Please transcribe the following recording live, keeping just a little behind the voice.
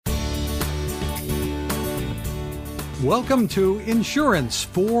Welcome to Insurance,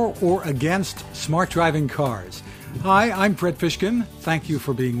 For or Against Smart Driving Cars. Hi, I'm Fred Fishkin. Thank you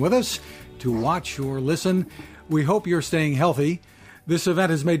for being with us to watch or listen. We hope you're staying healthy. This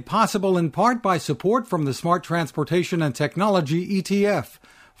event is made possible in part by support from the Smart Transportation and Technology ETF.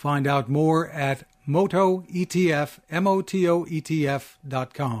 Find out more at motoetf.com.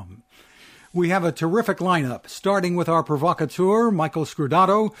 We have a terrific lineup, starting with our provocateur, Michael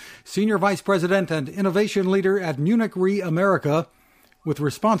Scrudato, Senior Vice President and Innovation Leader at Munich Re America, with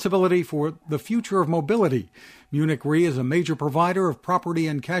responsibility for the future of mobility. Munich Re is a major provider of property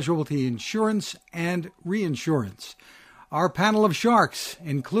and casualty insurance and reinsurance. Our panel of sharks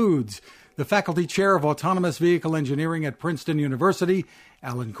includes the Faculty Chair of Autonomous Vehicle Engineering at Princeton University,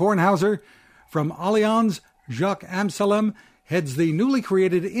 Alan Kornhauser. From Allianz, Jacques Amsalem heads the newly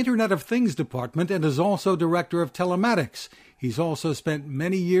created Internet of Things department and is also Director of Telematics. He's also spent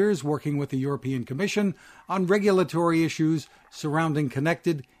many years working with the European Commission on regulatory issues surrounding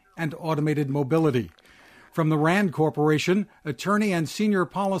connected and automated mobility. From the RAND Corporation, attorney and senior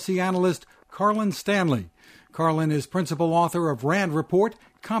policy analyst Carlin Stanley. Carlin is principal author of RAND Report,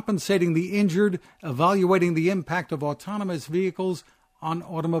 Compensating the Injured, Evaluating the Impact of Autonomous Vehicles on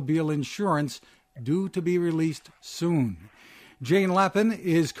Automobile Insurance, due to be released soon. Jane Lappin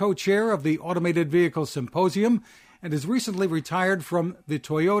is co-chair of the Automated Vehicle Symposium and is recently retired from the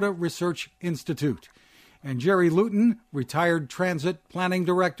Toyota Research Institute. And Jerry Luton, retired transit planning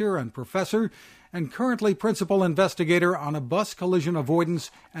director and professor, and currently principal investigator on a bus collision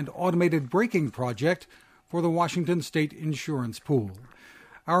avoidance and automated braking project for the Washington State Insurance Pool.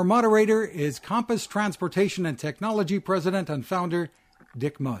 Our moderator is Compass Transportation and Technology President and founder,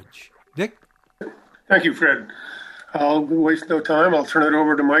 Dick Mudge. Dick? Thank you, Fred. I'll waste no time. I'll turn it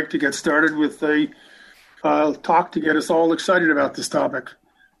over to Mike to get started with a talk to get us all excited about this topic.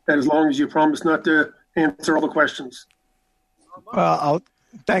 And as long as you promise not to answer all the questions.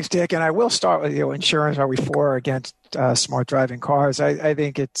 Thanks, Dick. And I will start with insurance. Are we for or against smart driving cars? I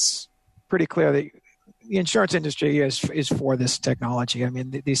think it's pretty clear that the insurance industry is for this technology. I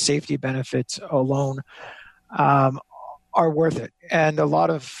mean, these safety benefits alone are worth it. And a lot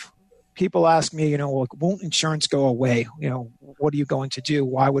of people ask me, won't insurance go away? What are you going to do?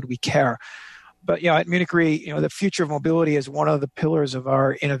 Why would we care? But, at Munich Re, the future of mobility is one of the pillars of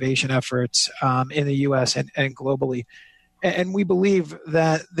our innovation efforts in the U.S. and globally. And we believe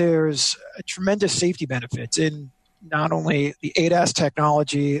that there's a tremendous safety benefits in not only the ADAS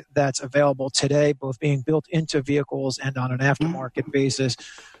technology that's available today, both being built into vehicles and on an aftermarket basis,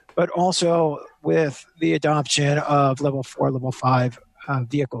 but also with the adoption of level 4, level 5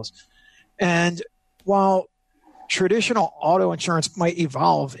 vehicles. And while traditional auto insurance might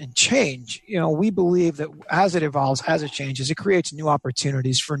evolve and change, we believe that as it evolves, as it changes, it creates new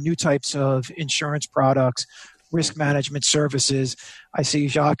opportunities for new types of insurance products, risk management services. I see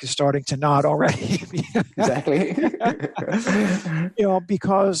Jacques is starting to nod already. Exactly.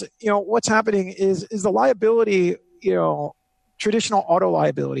 Because, what's happening is the liability, traditional auto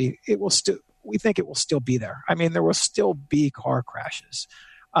liability, we think it will still be there. I mean, there will still be car crashes.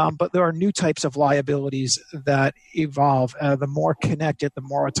 But there are new types of liabilities that evolve. The more connected, the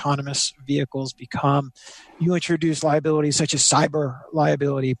more autonomous vehicles become. You introduce liabilities such as cyber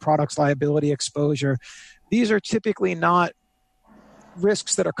liability, products liability exposure. These are typically not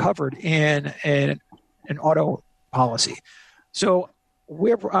risks that are covered in an auto policy. So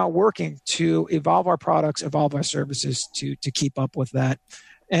we're working to evolve our products, evolve our services to keep up with that.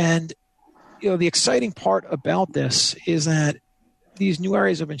 And the exciting part about this is that these new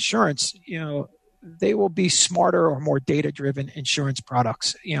areas of insurance, they will be smarter or more data-driven insurance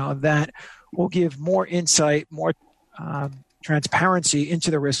products, that will give more insight, more transparency into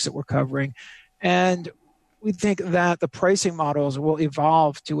the risks that we're covering. And we think that the pricing models will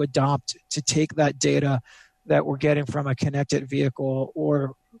evolve to take that data that we're getting from a connected vehicle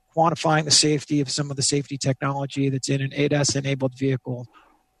or quantifying the safety of some of the safety technology that's in an ADAS-enabled vehicle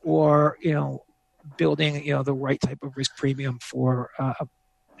or, building, the right type of risk premium for an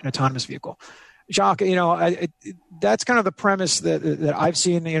autonomous vehicle. Jacques, that's kind of the premise that I've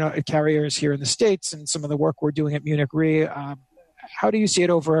seen, at carriers here in the States and some of the work we're doing at Munich Re. How do you see it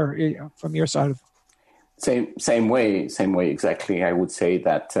over from your side of? Same way, exactly. I would say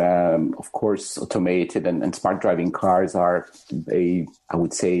that, of course, automated and smart driving cars are a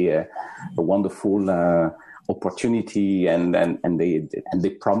wonderful opportunity, and they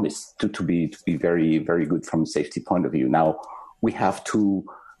promise to be very, very good from a safety point of view. Now we have to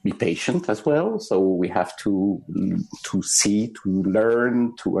be patient as well, so we have to see, to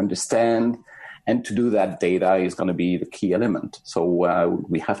learn, to understand, And to do that, data is going to be the key element. So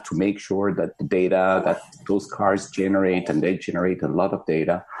we have to make sure that the data that those cars generate, and they generate a lot of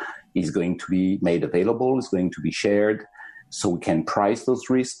data, is going to be made available, is going to be shared, so we can price those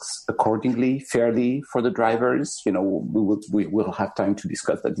risks accordingly, fairly for the drivers. We will have time to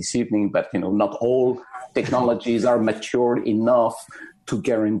discuss that this evening, but, not all technologies are mature enough to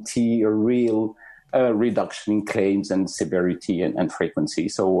guarantee a real reduction in claims and severity and frequency.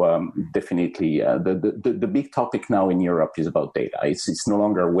 So definitely the big topic now in Europe is about data. It's no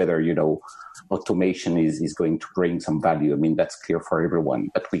longer whether, automation is going to bring some value. I mean, that's clear for everyone,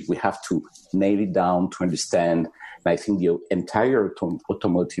 but we have to nail it down to understand. And I think the entire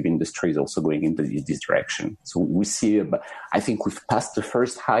automotive industry is also going into this direction. So we see, I think we've passed the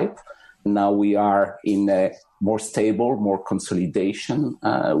first hype. Now we are in a more stable, more consolidation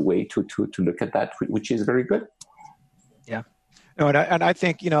way to look at that, which is very good. Yeah. No, and I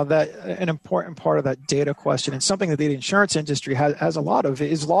think, that an important part of that data question, and something that the insurance industry has a lot of,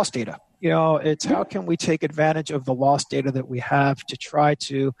 is loss data. It's how can we take advantage of the loss data that we have to try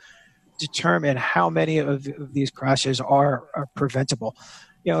to determine how many of these crashes are preventable.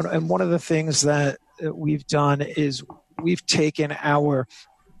 And one of the things that we've done is we've taken our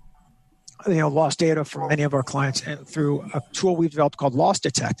loss data from many of our clients and through a tool we've developed called Loss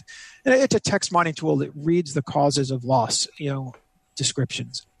Detect. And it's a text mining tool that reads the causes of loss,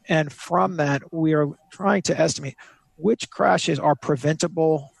 descriptions. And from that, we are trying to estimate which crashes are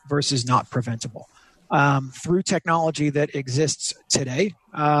preventable versus not preventable through technology that exists today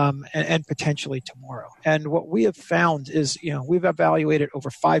and potentially tomorrow. And what we have found is, we've evaluated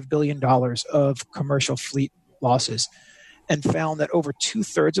over $5 billion of commercial fleet losses, and found that over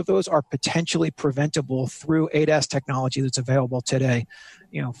 2/3 of those are potentially preventable through ADAS technology that's available today.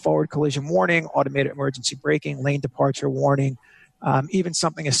 Forward collision warning, automated emergency braking, lane departure warning, even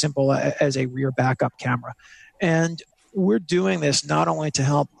something as simple as a rear backup camera. And we're doing this not only to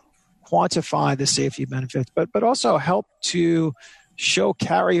help quantify the safety benefits, but also help to show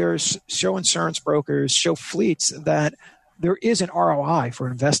carriers, show insurance brokers, show fleets that there is an ROI for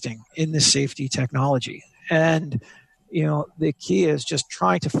investing in this safety technology. And the key is just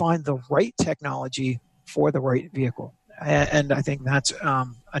trying to find the right technology for the right vehicle. And I think that's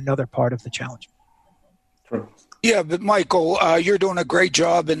another part of the challenge. True. Yeah, but Michael, you're doing a great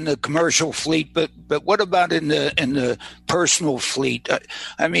job in the commercial fleet, but what about in the personal fleet?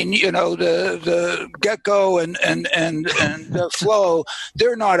 I mean, the Gecko and the Flow,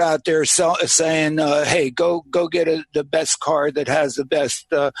 they're not out there saying, "Hey, go get the best car that has the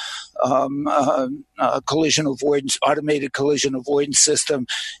best collision avoidance, automated collision avoidance system,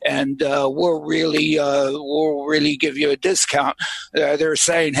 and we'll really give you a discount." They're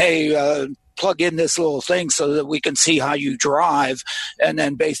saying, "Hey, plug in this little thing so that we can see how you drive, and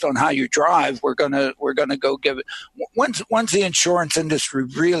then based on how you drive, we're gonna go give it." When's the insurance industry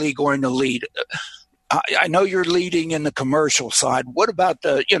really going to lead? I know you're leading in the commercial side. What about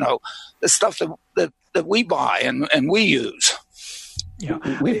the stuff that we buy and we use? Yeah,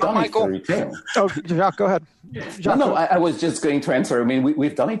 we've done it for retail. Oh, Jacques, go ahead. No, I was just going to answer. I mean,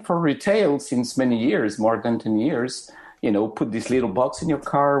 we've done it for retail since many years, more than 10 years. Put this little box in your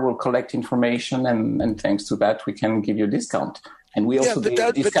car, we'll collect information, and thanks to that, we can give you a discount. And we also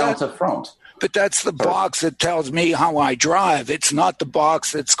give discounts up front. But that's the box that tells me how I drive. It's not the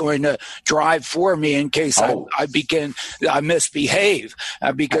box that's going to drive for me in case I misbehave.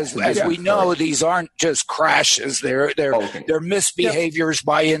 Because as we know, these aren't just crashes. They're misbehaviors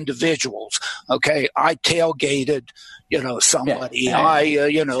by individuals. Okay, I tailgated somebody. Yeah.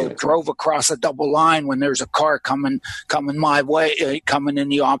 I, drove across a double line when there's a car coming my way, coming in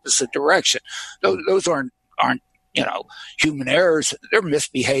the opposite direction. Those aren't human errors. They're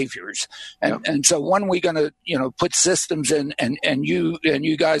misbehaviors. And so when we going to, put systems in and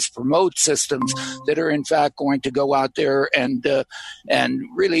you guys promote systems that are in fact going to go out there and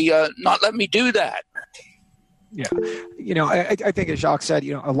really not let me do that. Yeah. I think as Jacques said,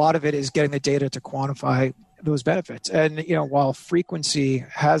 a lot of it is getting the data to quantify those benefits. And, while frequency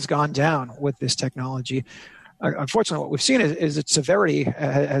has gone down with this technology, unfortunately, what we've seen is that severity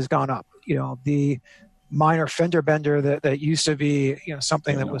has gone up. The minor fender bender that used to be,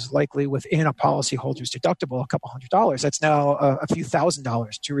 something that was likely within a policyholder's deductible, a couple $100, that's now a few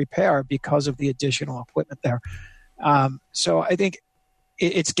 $1,000s to repair because of the additional equipment there. So I think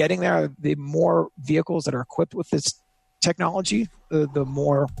it's getting there. The more vehicles that are equipped with this technology, the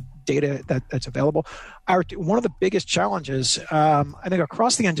more data that's available. One of the biggest challenges, I think,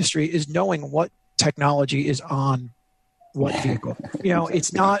 across the industry is knowing what technology is on what vehicle.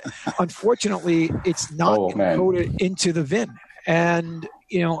 It's not, unfortunately, it's not encoded into the VIN. And,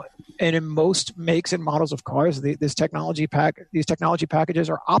 and in most makes and models of cars, these technology packages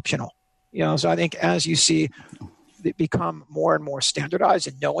are optional. So I think as you see it become more and more standardized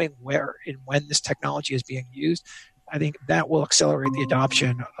and knowing where and when this technology is being used, I think that will accelerate the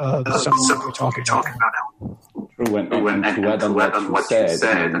adoption of some of what we're talking about now. True, and to add on what you said,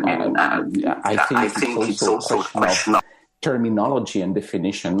 I think it's also a question of terminology and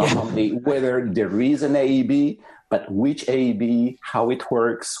definition, not only whether there is an AEB, but which AEB, how it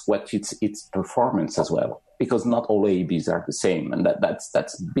works, what its performance as well. Because not all AEBs are the same, and that's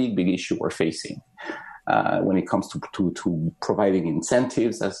a big issue we're facing when it comes to providing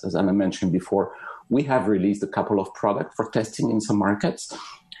incentives. As Anna mentioned before, we have released a couple of products for testing in some markets,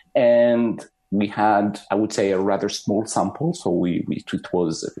 and we had, I would say, a rather small sample. So it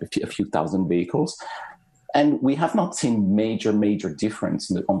was a few thousand vehicles. And we have not seen major difference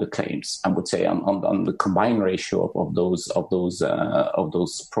on the claims. I would say on the combined ratio of those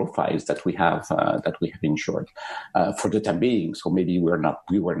profiles that we have insured for the time being. So maybe we were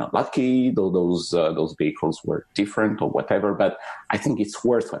not lucky, though those vehicles were different or whatever. But I think it's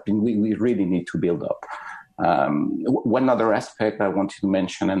worth it. We really need to build up. One other aspect I wanted to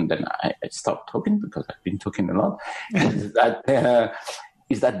mention, and then I stopped talking because I've been talking a lot, is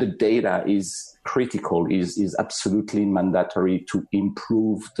that the data is critical, is absolutely mandatory to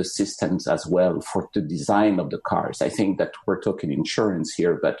improve the systems as well for the design of the cars. I think that we're talking insurance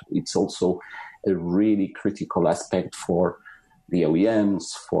here, but it's also a really critical aspect for the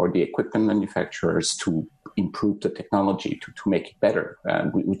OEMs, for the equipment manufacturers to improve the technology, to make it better,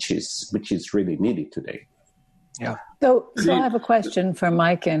 which is really needed today. Yeah. So I have a question for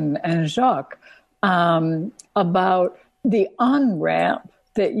Mike and Jacques about the on-ramp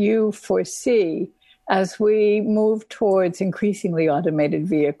that you foresee as we move towards increasingly automated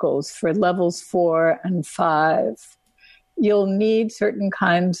vehicles for levels 4 and 5. You'll need certain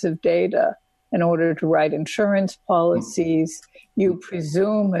kinds of data in order to write insurance policies. You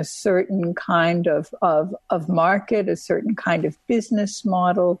presume a certain kind of market, a certain kind of business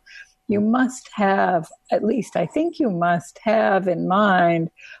model. You must have, at least I think you must have in mind,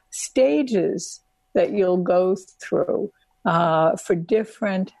 stages that you'll go through for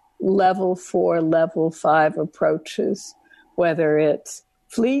different level 4, level 5 approaches, whether it's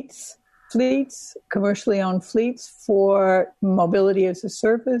fleets, commercially owned fleets for mobility as a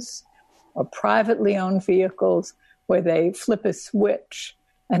service, or privately owned vehicles where they flip a switch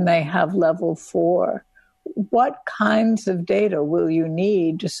and they have level 4. What kinds of data will you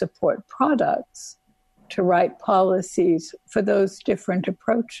need to support products to write policies for those different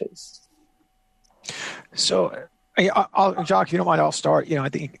approaches? So, Jacques, if you don't mind, I'll start. I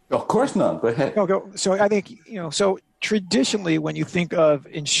think. Of course not. Go ahead. Go. So I think So traditionally, when you think of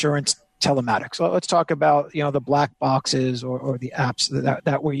insurance telematics, let's talk about the black boxes or the apps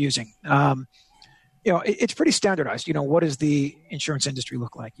that we're using. It's pretty standardized. What does the insurance industry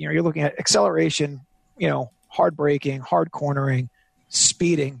look like? You're looking at acceleration, hard braking, hard cornering,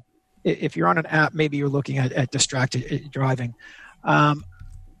 speeding. If you're on an app, maybe you're looking at distracted driving.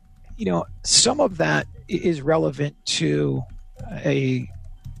 Some of that is relevant to a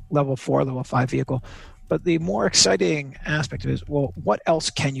level 4, level 5 vehicle. But the more exciting aspect of it is, well, what else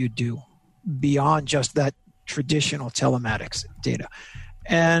can you do beyond just that traditional telematics data?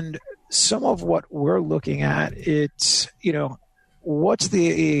 And some of what we're looking at, it's, what's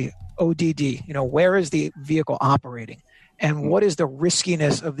the ODD? Where is the vehicle operating? And what is the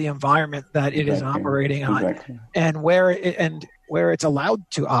riskiness of the environment that it is operating on, and where it's allowed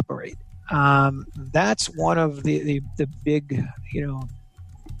to operate? That's one of the big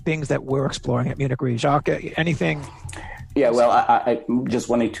things that we're exploring at Munich Re. Jacques, anything? Yeah, well, I just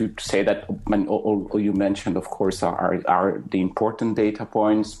wanted to say that all you mentioned, of course, are the important data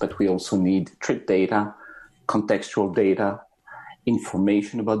points, but we also need trip data, contextual data,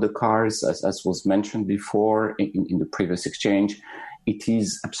 information about the cars, as was mentioned before in the previous exchange. It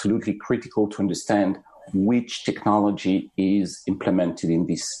is absolutely critical to understand which technology is implemented in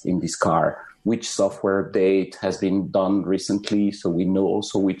this car, which software update has been done recently, so we know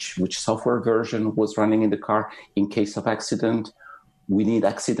also which software version was running in the car in case of accident. We need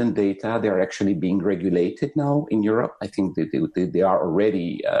accident data. They are actually being regulated now in Europe. I think they are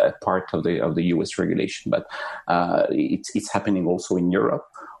already part of the US regulation, but it's happening also in Europe,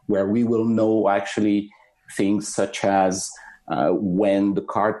 where we will know actually things such as when the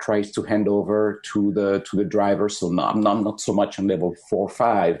car tries to hand over to the driver. So not so much on level 4 or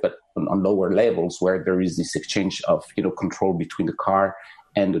 5, but on lower levels where there is this exchange of control between the car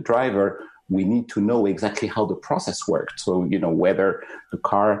and the driver. We need to know exactly how the process worked. So whether the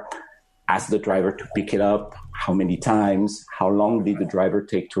car ask the driver to pick it up, how many times, how long did the driver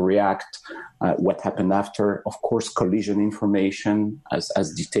take to react, what happened after, of course, collision information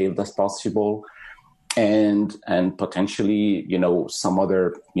as detailed as possible, and potentially, some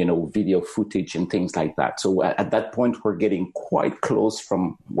other, video footage and things like that. So at that point, we're getting quite close from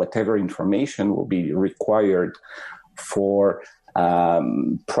whatever information will be required for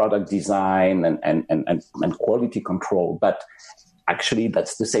product design and quality control. But actually,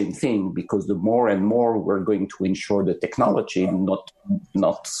 that's the same thing, because the more and more we're going to ensure the technology,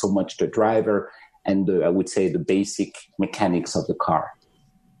 not so much the driver and I would say the basic mechanics of the car.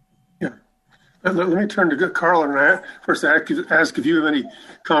 Let me turn to Carl and first ask if you have any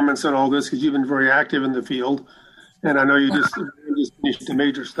comments on all this, because you've been very active in the field. And I know you just finished a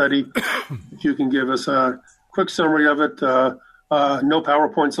major study. If you can give us a quick summary of it, no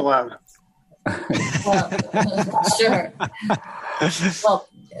PowerPoints allowed. Well, sure. Well,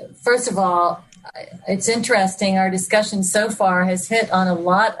 first of all, it's interesting. Our discussion so far has hit on a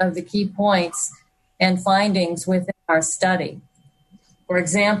lot of the key points and findings within our study. For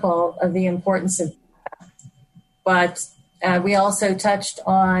example, of the importance of data. But we also touched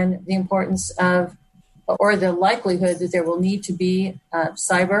on the importance of, or the likelihood that there will need to be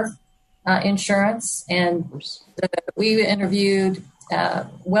cyber insurance. And we interviewed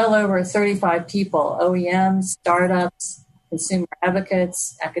well over 35 people, OEMs, startups, consumer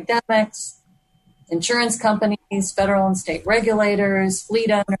advocates, academics, insurance companies, federal and state regulators,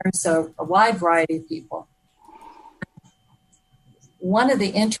 fleet owners, so a wide variety of people. One of the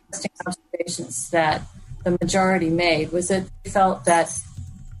interesting observations that the majority made was that they felt that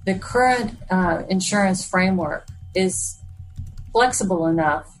the current insurance framework is flexible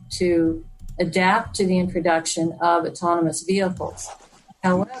enough to adapt to the introduction of autonomous vehicles.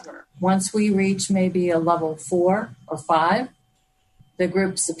 However, once we reach maybe a level 4 or 5, the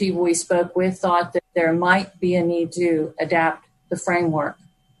groups of people we spoke with thought that there might be a need to adapt the framework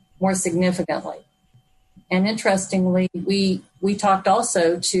more significantly. And interestingly, we talked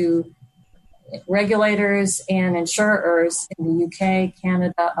also to regulators and insurers in the UK,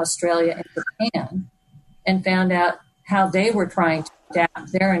 Canada, Australia, and Japan, and found out how they were trying to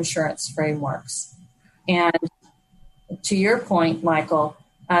adapt their insurance frameworks. And to your point, Michael,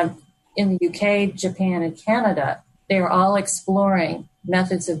 in the UK, Japan, and Canada, they are all exploring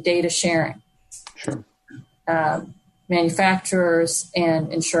methods of data sharing. Sure. Manufacturers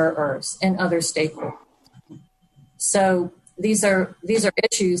and insurers and other stakeholders. So these are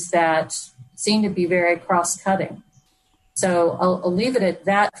issues that seem to be very cross-cutting. So I'll leave it at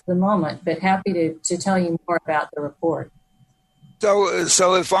that for the moment, but happy to tell you more about the report.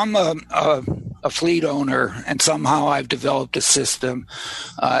 So if I'm a fleet owner and somehow I've developed a system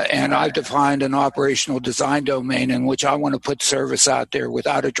and I've defined an operational design domain in which I want to put service out there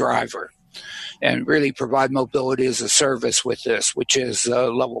without a driver and really provide mobility as a service with this, which is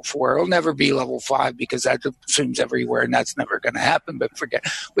level 4. It'll never be level 5 because that assumes everywhere, and that's never going to happen. But forget,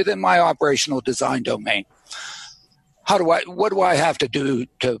 within my operational design domain, what do I have to do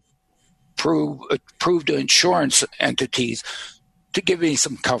to prove to insurance entities to give me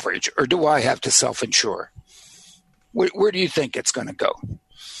some coverage, or do I have to self-insure? Where do you think it's going to go?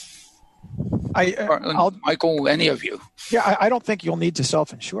 Michael, any of you? Yeah, I don't think you'll need to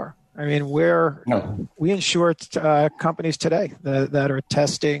self-insure. I mean, we insure companies today that are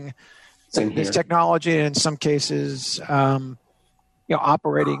testing this technology, and in some cases,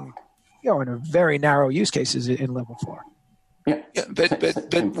 operating, in a very narrow use cases in level 4. Yeah, but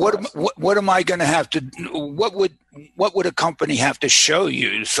what am I going to have to? What would a company have to show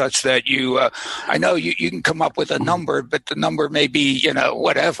you such that you? I know you can come up with a number, but the number may be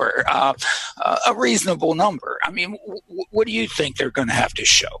whatever a reasonable number. I mean, what do you think they're going to have to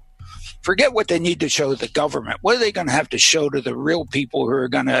show? Forget what they need to show the government. What are they going to have to show to the real people who are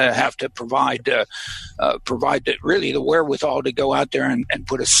going to have to provide really the wherewithal to go out there and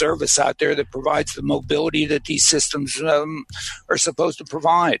put a service out there that provides the mobility that these systems are supposed to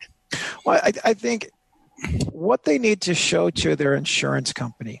provide? Well, I think what they need to show to their insurance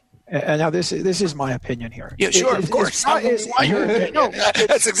company. And now this is my opinion here. Yeah, sure, of course.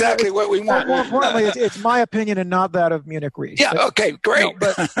 That's exactly what we want. More importantly, it's my opinion and not that of Munich Re. Yeah, okay, great.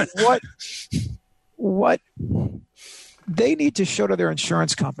 But what they need to show to their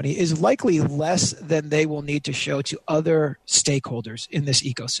insurance company is likely less than they will need to show to other stakeholders in this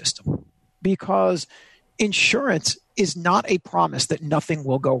ecosystem. Because insurance is not a promise that nothing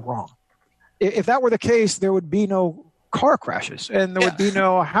will go wrong. If that were the case, there would be no car crashes and there would be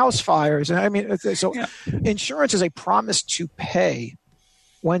no house fires. I mean, so insurance is a promise to pay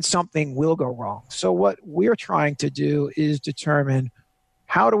when something will go wrong. So what we're trying to do is determine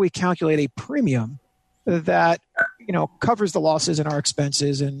how do we calculate a premium that covers the losses and our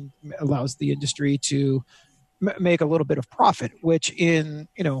expenses and allows the industry to make a little bit of profit, which in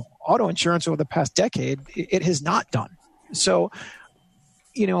auto insurance over the past decade it has not done. So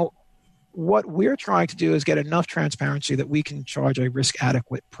what we're trying to do is get enough transparency that we can charge a risk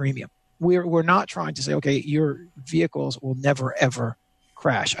adequate premium. We're not trying to say, okay, your vehicles will never ever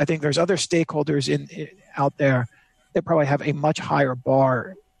crash. I think there's other stakeholders out there that probably have a much higher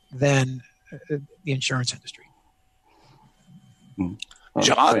bar than the insurance industry.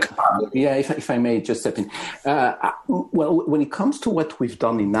 Jacques? Yeah, if I may just step in. Well, when it comes to what we've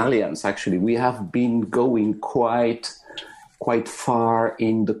done in Allianz, actually, we have been going quite far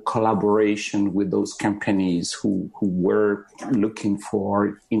in the collaboration with those companies who were looking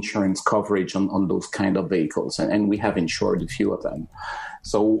for insurance coverage on those kind of vehicles. And we have insured a few of them.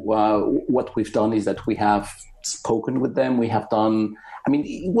 So what we've done is that we have spoken with them. We have done,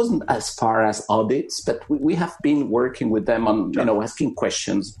 it wasn't as far as audits, but we have been working with them on, asking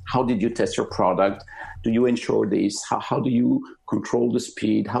questions. How did you test your product? Do you insure this? How do you control the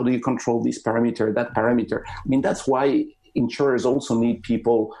speed? How do you control this parameter, that parameter? That's why insurers also need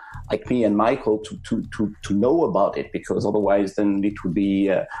people like me and Michael to know about it, because otherwise then it would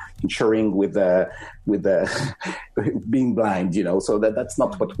be insuring with being blind, so that's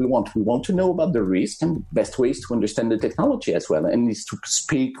not what we want. We want to know about the risk, and best ways to understand the technology as well, and is to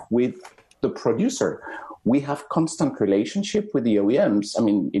speak with the producer. We have constant relationship with the OEMs.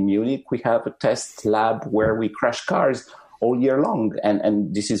 In Munich, we have a test lab where we crash cars all year long.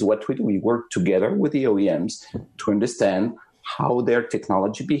 And this is what we do. We work together with the OEMs to understand how their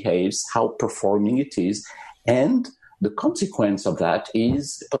technology behaves, how performing it is. And the consequence of that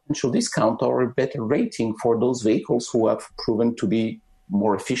is a potential discount or a better rating for those vehicles who have proven to be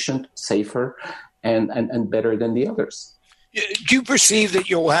more efficient, safer, and better than the others. Do you perceive that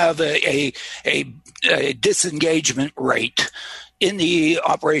you'll have a disengagement rate in the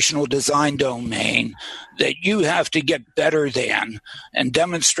operational design domain that you have to get better than and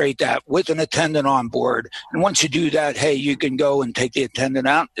demonstrate that with an attendant on board? And once you do that, hey, you can go and take the attendant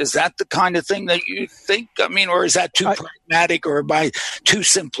out. Is that the kind of thing that you think? Or is that too pragmatic or too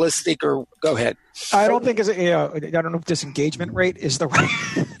simplistic? Or go ahead. I don't think I don't know if disengagement rate is the right.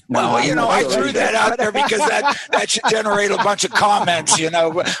 Well, I threw that out there because that should generate a bunch of comments,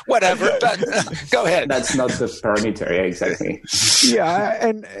 whatever. But go ahead. That's not the parameter. Yeah, exactly. Yeah,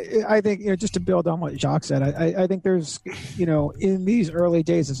 and I think, just to build on what Jacques said, I think there's, in these early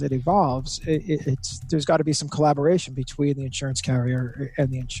days as it evolves, there's got to be some collaboration between the insurance carrier and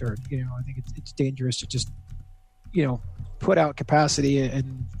the insured. I think it's dangerous to just, put out capacity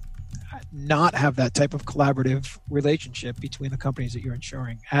and not have that type of collaborative relationship between the companies that you're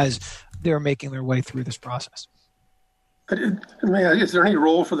insuring as they're making their way through this process. Is there any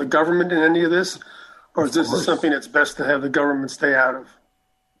role for the government in any of this? Or is this something that's best to have the government stay out of?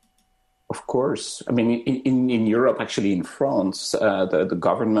 Of course. In Europe, actually in France, the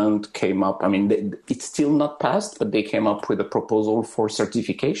government came up, it's still not passed, but they came up with a proposal for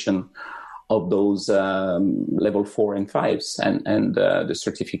certification of those level 4 and 5s. And the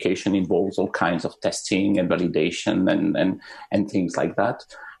certification involves all kinds of testing and validation and things like that.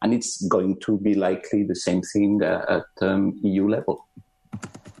 And it's going to be likely the same thing at EU level.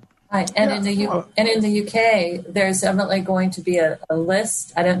 Right, and in the UK, there's definitely going to be a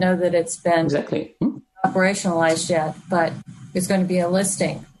list. I don't know that it's been operationalized yet, but there's going to be a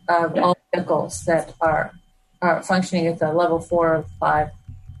listing of all vehicles that are functioning at the level 4 or 5.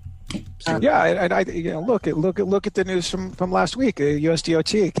 Yeah, and I look at the news from last week.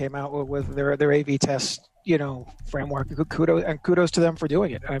 USDOT came out with their AV test framework. Kudos to them for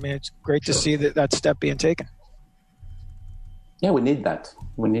doing it. It's great to see that step being taken. Yeah, we need that.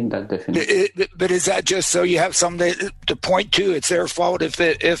 We need that definitely. But is that just so you have something to point to? It's their fault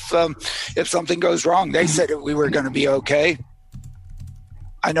if something goes wrong. They said we were going to be okay.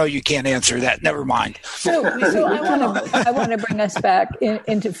 I know you can't answer that. Never mind. So I want to bring us back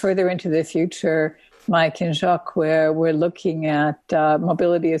into the future, Mike and Jacques, where we're looking at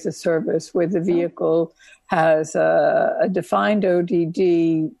mobility as a service, where the vehicle has a defined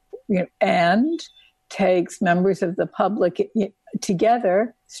ODD and takes members of the public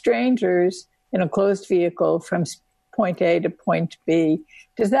together, strangers, in a closed vehicle from point A to point B.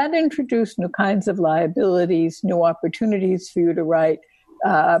 Does that introduce new kinds of liabilities, new opportunities for you to write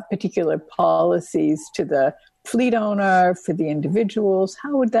particular policies to the fleet owner, for the individuals?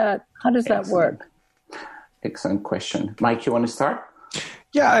 How does that work? Excellent question. Mike, you want to start?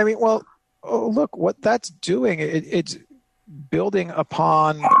 Yeah, look, what that's doing, it's building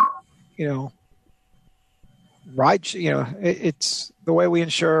upon, it's the way we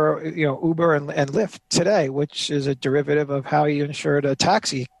insure, Uber and Lyft today, which is a derivative of how you insured a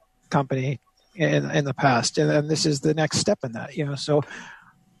taxi company in the past, and this is the next step in that. So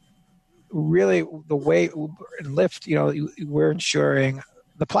really, the way Uber and Lyft, we're insuring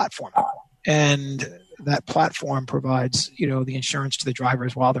the platform, and that platform provides, the insurance to the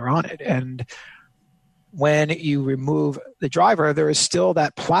drivers while they're on it. And when you remove the driver, there is still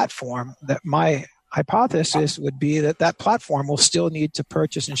that platform. That my hypothesis would be that platform will still need to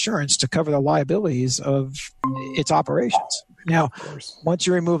purchase insurance to cover the liabilities of its operations. Now, once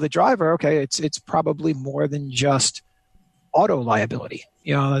you remove the driver, okay, it's probably more than just auto liability.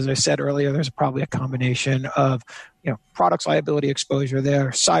 As I said earlier, there's probably a combination of, products liability exposure there,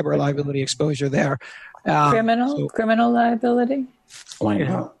 cyber liability exposure there. Criminal liability?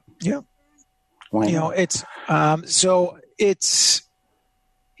 Yeah. It's so it's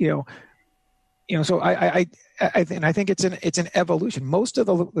so I think it's an evolution. Most of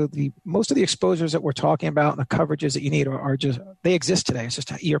the exposures that we're talking about and the coverages that you need are just, they exist today. It's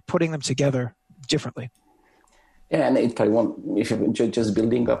just you're putting them together differently. Yeah, and if you're just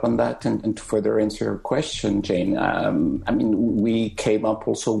building up on that and to further answer your question, Jane, we came up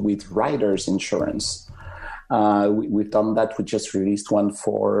also with riders insurance. We've done that. We just released one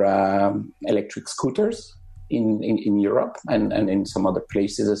for electric scooters in Europe and in some other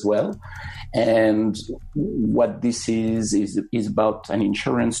places as well. And what this is about an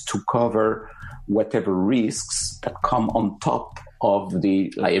insurance to cover whatever risks that come on top of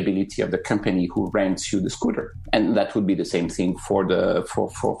the liability of the company who rents you the scooter. And that would be the same thing for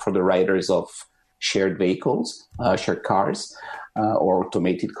the riders of shared vehicles, shared cars, or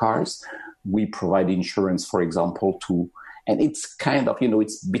automated cars. We provide insurance, for example, and it's kind of,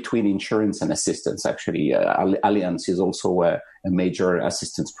 it's between insurance and assistance, actually. Allianz is also a major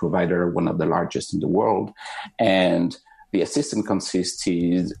assistance provider, one of the largest in the world. And the assistance consists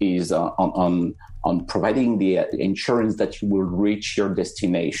is on providing the insurance that you will reach your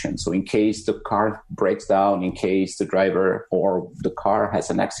destination. So in case the car breaks down, in case the driver or the car has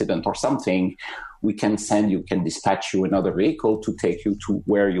an accident or something, we can dispatch you another vehicle to take you to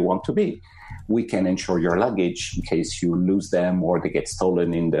where you want to be. We can insure your luggage in case you lose them or they get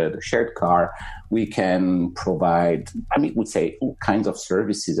stolen in the shared car. We can provide, we'd say all kinds of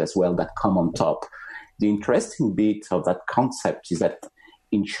services as well that come on top. The interesting bit of that concept is that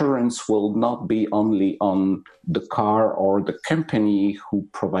insurance will not be only on the car or the company who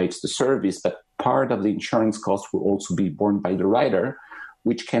provides the service, but part of the insurance cost will also be borne by the rider,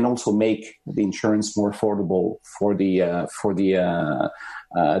 which can also make the insurance more affordable for the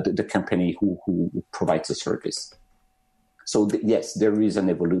company who provides the service. So yes, there is an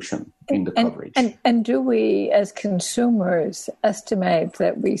evolution in the coverage. And do we, as consumers, estimate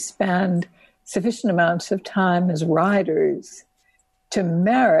that we spend sufficient amounts of time as riders to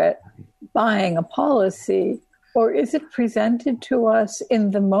merit buying a policy, or is it presented to us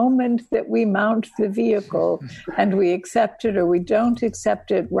in the moment that we mount the vehicle and we accept it or we don't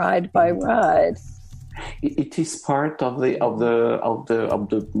accept it ride by ride? It is part of the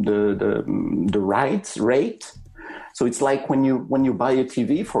rides rate. So it's like when you buy a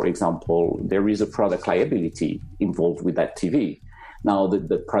TV, for example, there is a product liability involved with that TV. Now,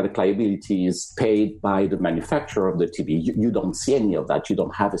 the product liability is paid by the manufacturer of the TV. You don't see any of that. You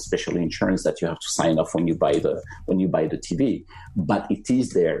don't have a special insurance that you have to sign off when you buy the TV, but it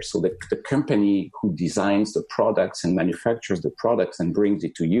is there. So the company who designs the products and manufactures the products and brings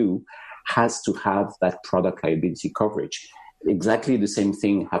it to you has to have that product liability coverage. Exactly the same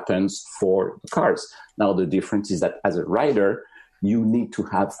thing happens for the cars. Now, the difference is that as a rider, you need to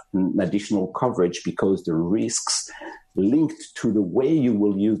have an additional coverage because the risks linked to the way you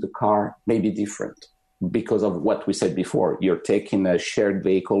will use the car may be different because of what we said before. You're taking a shared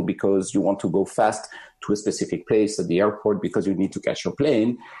vehicle because you want to go fast to a specific place at the airport because you need to catch your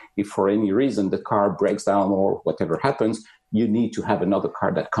plane. If for any reason the car breaks down or whatever happens, you need to have another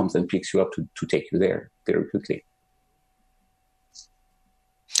car that comes and picks you up to take you there very quickly.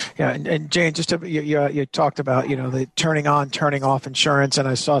 Yeah, and Jane, you talked about the turning on, turning off insurance, and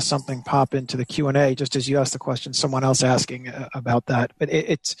I saw something pop into the Q&A just as you asked the question. Someone else asking about that, but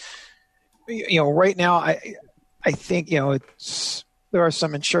it's right now I think there are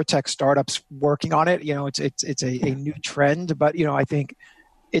some insurtech startups working on it. It's a new trend, but I think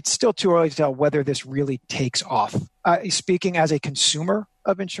it's still too early to tell whether this really takes off. Speaking as a consumer,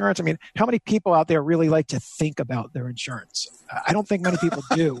 of insurance? I mean, how many people out there really like to think about their insurance? I don't think many people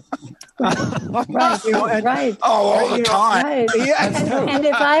do. Right. All the time. Right. Yeah. And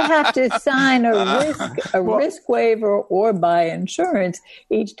if I have to sign a risk waiver or buy insurance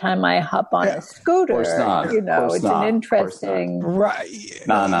each time I hop on a scooter, it's an interesting. Right.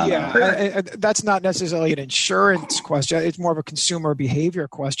 No. That's not necessarily an insurance question. It's more of a consumer behavior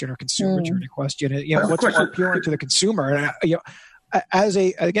question or consumer journey question. What's more appealing to the consumer? And, as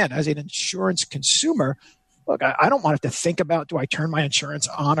an insurance consumer, look, I don't want to have to think about, do I turn my insurance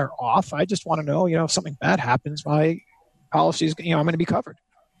on or off? I just want to know, if something bad happens, my policy is, I'm going to be covered.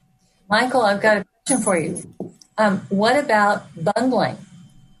 Michael, I've got a question for you. What about bundling?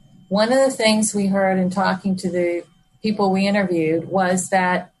 One of the things we heard in talking to the people we interviewed was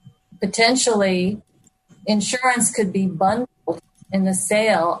that potentially insurance could be bundled in the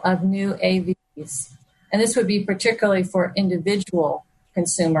sale of new AVs. And this would be particularly for individual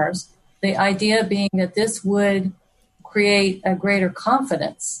consumers. The idea being that this would create a greater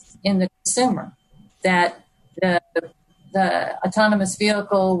confidence in the consumer, that the autonomous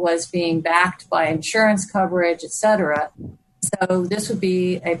vehicle was being backed by insurance coverage, et cetera. So this would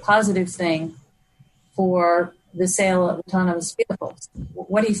be a positive thing for the sale of autonomous vehicles.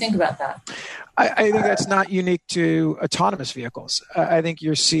 What do you think about that? I think that's not unique to autonomous vehicles. I think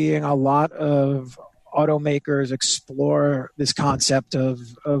you're seeing a lot of automakers explore this concept of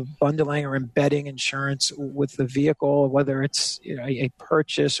bundling or embedding insurance with the vehicle, whether it's a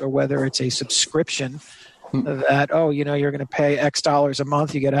purchase or whether it's a subscription. That you're going to pay X dollars a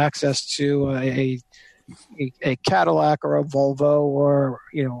month, you get access to a Cadillac or a Volvo, or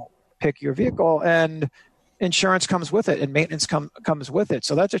pick your vehicle, and insurance comes with it and maintenance comes with it.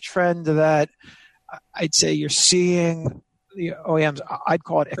 So that's a trend that I'd say you're seeing the OEMs, I'd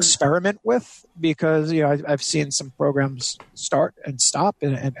call it experiment with, because I've seen some programs start and stop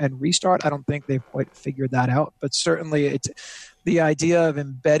and restart. I don't think they've quite figured that out, but certainly it's the idea of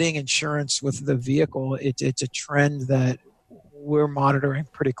embedding insurance with the vehicle. It's a trend that we're monitoring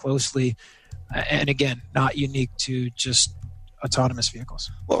pretty closely, and again, not unique to just autonomous vehicles.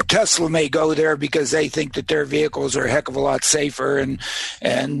 Well, Tesla may go there because they think that their vehicles are a heck of a lot safer, and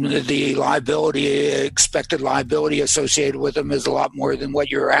the expected liability associated with them is a lot more than what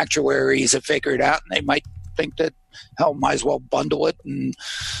your actuaries have figured out, and they might think that, hell, might as well bundle it and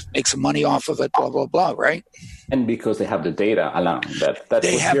make some money off of it, blah, blah, blah, right? And because they have the data, Alain, that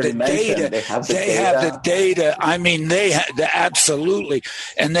they have the data. They have the data. I mean, they have absolutely,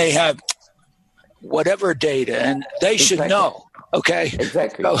 and they have whatever data, and they should know. Okay.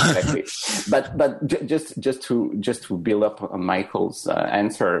 Exactly. But just to build up on Michael's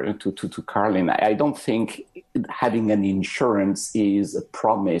answer to Carlin, I don't think having an insurance is a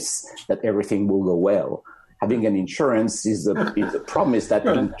promise that everything will go well. Having an insurance is a promise that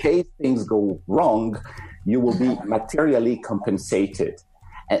in case things go wrong, you will be materially compensated.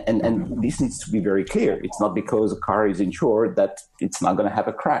 And this needs to be very clear. It's not because a car is insured that it's not going to have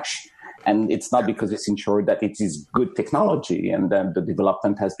a crash. And it's not because it's ensured that it is good technology and that the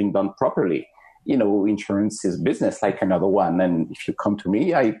development has been done properly. Insurance is business like another one. And if you come to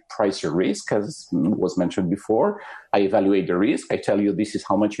me, I price your risk, as was mentioned before. I evaluate the risk. I tell you, this is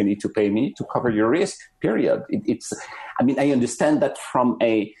how much you need to pay me to cover your risk, period. I understand that from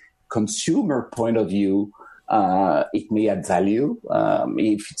a consumer point of view, it may add value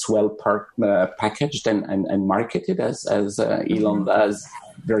if it's well packaged and marketed, as Elon does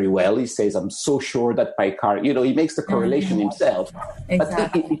very well. He says, I'm so sure that my car, he makes the correlation himself.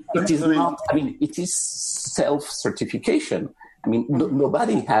 Exactly. But it is not, it is self-certification.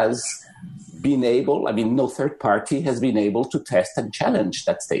 Nobody has been able, no third party has been able to test and challenge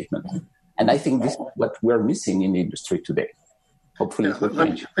that statement. And I think this is what we're missing in the industry today. Hopefully it will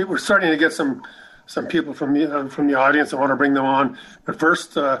change. We're starting to get some people from the audience. I want to bring them on. But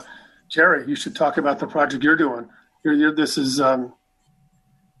first, Jerry, you should talk about the project you're doing. This is...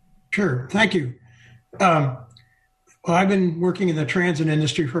 Sure. Thank you. I've been working in the transit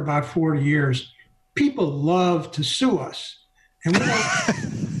industry for about 40 years. People love to sue us. And we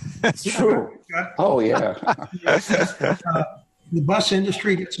don't... That's true. Oh, yeah. The bus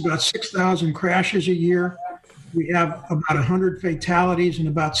industry gets about 6,000 crashes a year. We have about 100 fatalities and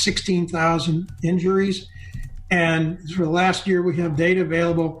about 16,000 injuries. And for the last year, we have data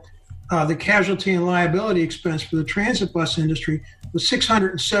available. The casualty and liability expense for the transit bus industry was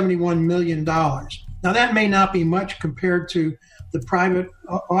 $671 million. Now, that may not be much compared to the private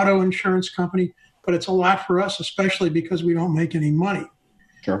auto insurance company, but it's a lot for us, especially because we don't make any money.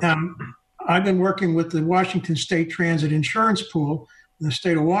 Sure. I've been working with the Washington State Transit Insurance Pool in the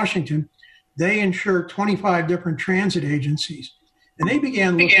state of Washington. They insure 25 different transit agencies. And they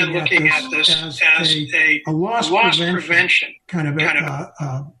began looking at this as a loss prevention kind of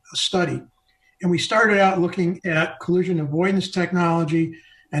a study. And we started out looking at collision avoidance technology,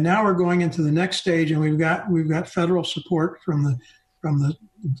 and now we're going into the next stage, and we've got federal support from the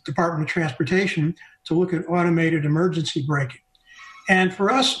Department of Transportation to look at automated emergency braking. And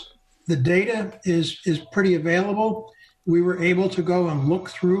for us, the data is pretty available. We were able to go and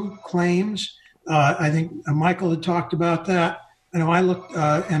look through claims. I think Michael had talked about that. I know I looked,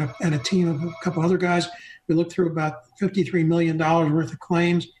 and a team of a couple other guys, we looked through about $53 million worth of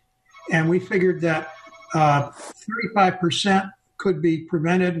claims, and we figured that 35% could be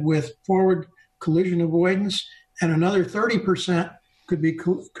prevented with forward collision avoidance, and another 30%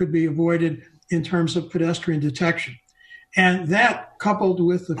 could be avoided in terms of pedestrian detection. And that, coupled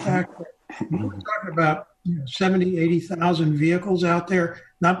with the fact that we're talking about 70, 80,000 vehicles out there,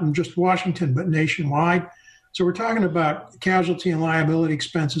 not in just Washington, but nationwide. So we're talking about casualty and liability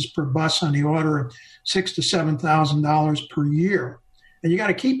expenses per bus on the order of $6,000 to $7,000 per year. And you got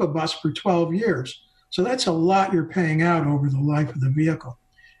to keep a bus for 12 years. So that's a lot you're paying out over the life of the vehicle.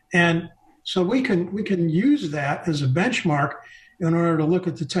 And so we can use that as a benchmark in order to look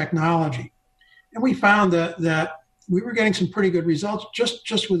at the technology. And we found that we were getting some pretty good results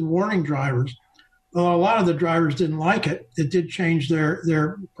just with warning drivers. Although a lot of the drivers didn't like it, it did change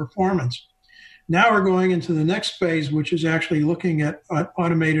their performance. Now we're going into the next phase, which is actually looking at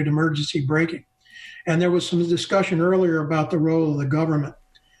automated emergency braking. And there was some discussion earlier about the role of the government.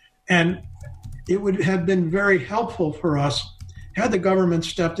 And it would have been very helpful for us had the government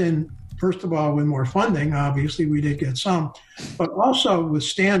stepped in, first of all, with more funding. Obviously, we did get some, but also with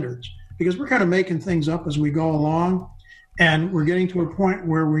standards, because we're kind of making things up as we go along. And we're getting to a point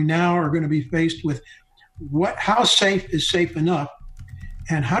where we now are going to be faced with how safe is safe enough,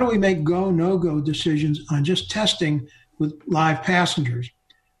 and how do we make go, no-go decisions on just testing with live passengers.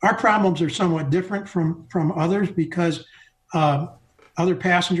 Our problems are somewhat different from others because other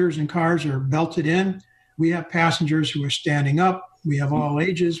passengers in cars are belted in. We have passengers who are standing up. We have all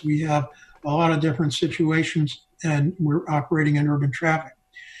ages. We have a lot of different situations, and we're operating in urban traffic.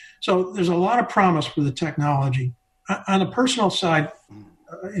 So there's a lot of promise for the technology. On the personal side,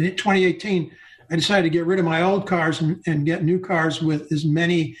 in 2018, I decided to get rid of my old cars and get new cars with as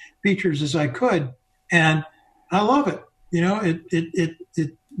many features as I could. And I love it. You know,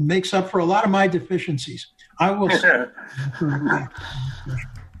 it makes up for a lot of my deficiencies. I will say.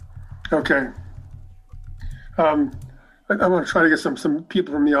 Okay. I'm going to try to get some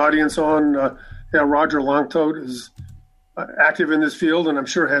people from the audience on. Roger Longtote is active in this field, and I'm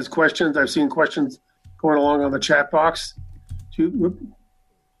sure has questions. I've seen questions going along on the chat box.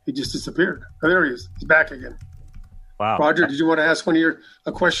 He just disappeared. Oh, there he is. He's back again. Wow. Roger, did you want to ask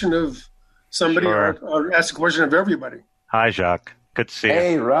a question of somebody? Sure. or ask a question of everybody? Hi, Jacques. Good to see you.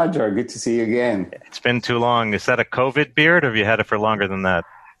 Hey, Roger. Good to see you again. It's been too long. Is that a COVID beard, or have you had it for longer than that?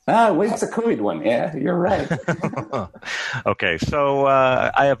 Well, it's a COVID one. Yeah, you're right. Okay, so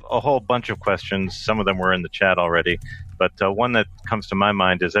I have a whole bunch of questions. Some of them were in the chat already. But one that comes to my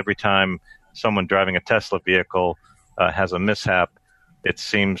mind is every time someone driving a Tesla vehicle has a mishap, it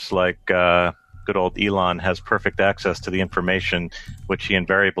seems like good old Elon has perfect access to the information, which he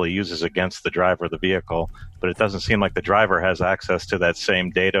invariably uses against the driver of the vehicle. But it doesn't seem like the driver has access to that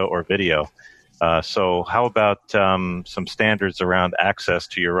same data or video. So how about some standards around access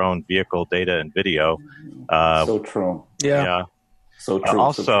to your own vehicle data and video? So true. Yeah. So true.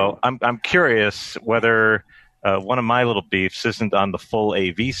 Also, so true. I'm curious whether one of my little beefs isn't on the full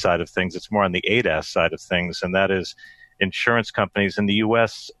AV side of things. It's more on the ADAS side of things, and that is insurance companies in the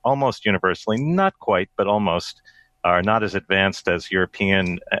U.S. almost universally, not quite, but almost, are not as advanced as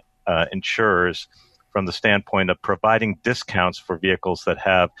European insurers from the standpoint of providing discounts for vehicles that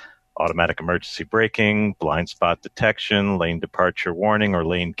have automatic emergency braking, blind spot detection, lane departure warning, or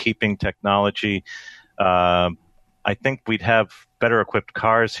lane keeping technology. I think we'd have better equipped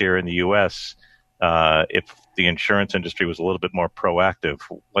cars here in the U.S. If the insurance industry was a little bit more proactive.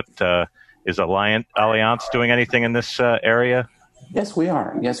 What is Allianz doing anything in this area? Yes, we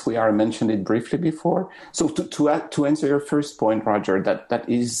are. I mentioned it briefly before. So to answer your first point, Roger, that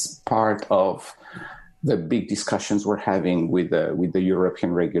is part of the big discussions we're having with the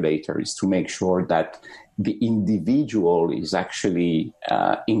European regulators to make sure that the individual is actually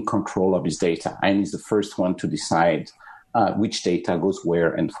in control of his data and is the first one to decide which data goes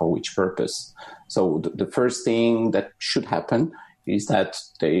where and for which purpose. So the first thing that should happen is that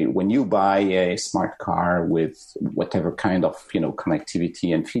when you buy a smart car with whatever kind of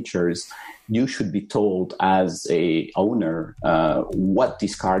connectivity and features, you should be told as a owner what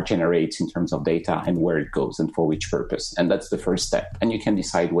this car generates in terms of data and where it goes and for which purpose. And that's the first step. And you can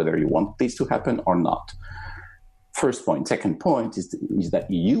decide whether you want this to happen or not. First point. Second point is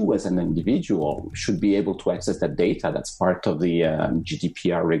that you as an individual should be able to access that data. That's part of the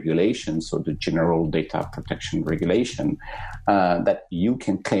GDPR regulation, so the General Data Protection Regulation, that you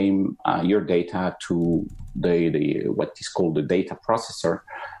can claim your data to the what is called the data processor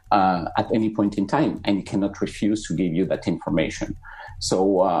at any point in time, and you cannot refuse to give you that information.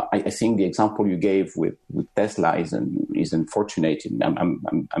 So I think the example you gave with Tesla is unfortunate.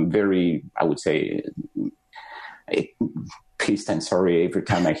 I'm very, I would say, pissed and sorry every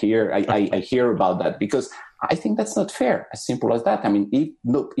time I hear about that, because I think that's not fair. As simple as that. I mean,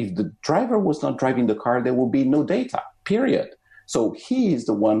 if the driver was not driving the car, there would be no data, period. So he is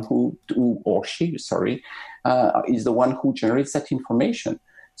the one or she, is the one who generates that information.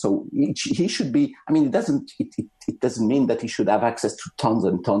 So he should be, I mean, it doesn't mean that he should have access to tons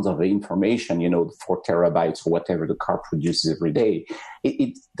and tons of information, 4 terabytes or whatever the car produces every day.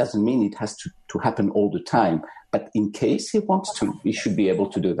 It doesn't mean it has to happen all the time. But in case he wants to, he should be able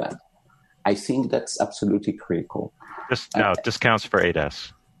to do that. I think that's absolutely critical. Discounts for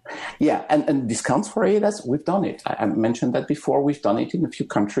ADAS. Yeah, and discounts for ADAS, we've done it. I mentioned that before. We've done it in a few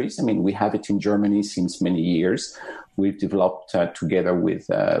countries. I mean, we have it in Germany since many years. We've developed together with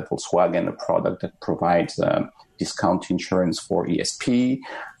Volkswagen a product that provides discount insurance for ESP.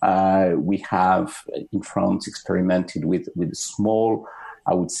 We have in France experimented with a small,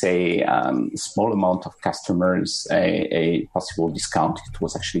 I would say, small amount of customers, a possible discount. It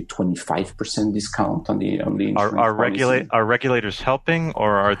was actually 25% discount on the insurance. Are regulators helping,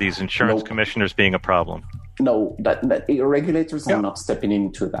 or are these insurance commissioners being a problem? No, that regulators are not stepping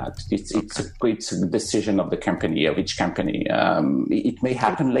into that. It's a decision of the company, of each company. It may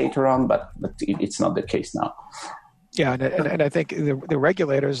happen later on, but it's not the case now. Yeah, and I think the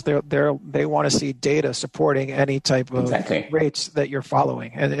regulators they want to see data supporting any type of rates that you're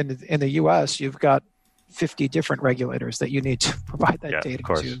following. And in the U.S., you've got 50 different regulators that you need to provide that data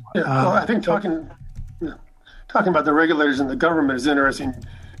to. Yeah, well, I think talking about the regulators and the government is interesting.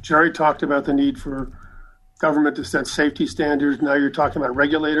 Jerry talked about the need for government to set safety standards. Now you're talking about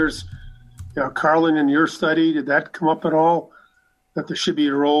regulators. Carlin, in your study, did that come up at all? That there should be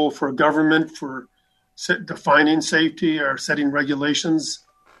a role for government for defining safety or setting regulations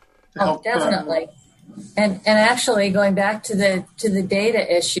to help? Definitely. And actually, going back to the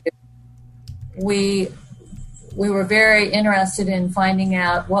data issue, we were very interested in finding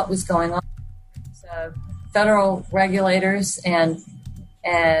out what was going on. So federal regulators and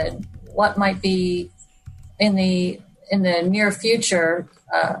what might be in the near future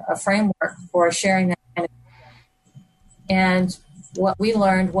a framework for sharing that kind of data. And what we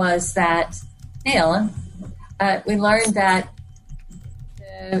learned was that, hey, Ellen, we learned that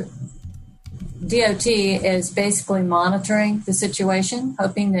the DOT is basically monitoring the situation,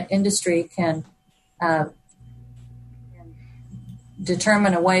 hoping that industry can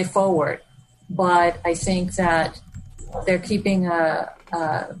determine a way forward. But I think that they're keeping a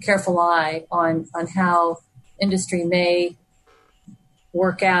careful eye on how industry may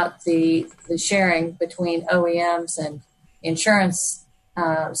work out the sharing between OEMs and insurance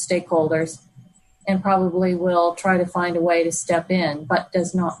stakeholders, and probably will try to find a way to step in, but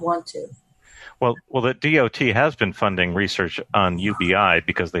does not want to. Well, the DOT has been funding research on UBI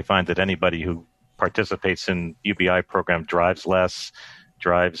because they find that anybody who participates in UBI program drives less,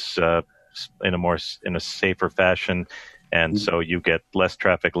 drives in a safer fashion, and so you get less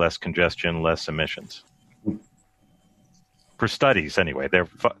traffic, less congestion, less emissions. For studies, anyway,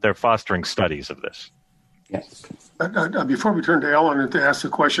 they're fostering studies of this. Yes. Before we turn to Ellen to ask the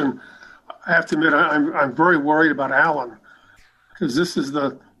question, I have to admit I'm very worried about Alan, because this is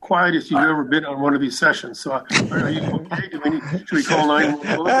the quietest you've ever been on one of these sessions. So are you okay? Should we call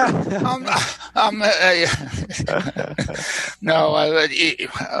 911? No,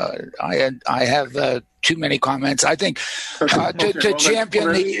 I have too many comments. I think to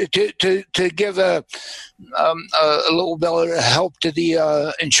champion to give a little bit of help to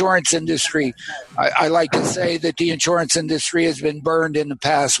the insurance industry. I like to say that the insurance industry has been burned in the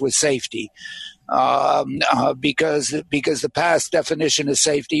past with safety. Because the past definition of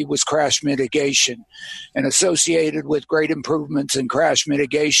safety was crash mitigation, and associated with great improvements in crash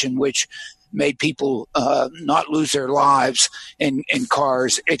mitigation, which made people not lose their lives in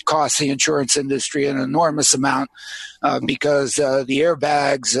cars. It cost the insurance industry an enormous amount because the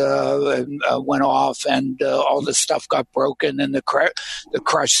airbags went off and all the stuff got broken and the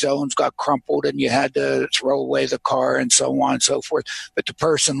crush zones got crumpled and you had to throw away the car and so on and so forth. But the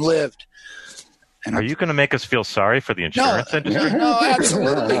person lived. And are you going to make us feel sorry for the insurance industry? No,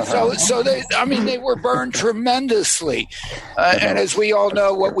 absolutely. So they were burned tremendously. And as we all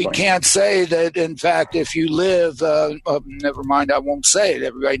know, what we can't say that, in fact, if you live, never mind, I won't say it.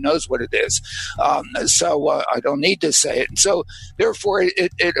 Everybody knows what it is. So I don't need to say it. And so therefore,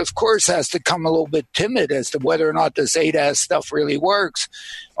 it of course has to come a little bit timid as to whether or not this ADAS stuff really works.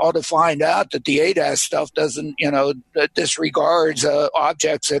 All to find out that the ADAS stuff doesn't, disregards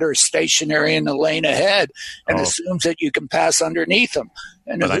objects that are stationary in the lane ahead and assumes that you can pass underneath them.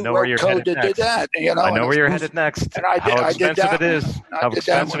 And but I know where you're headed next. That, I know where you're headed next. And how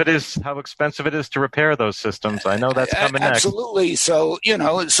expensive it is to repair those systems. I know that's coming next. Absolutely. So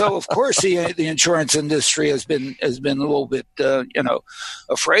of course the insurance industry has been a little bit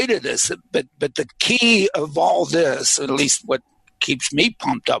afraid of this. But the key of all this, at least what keeps me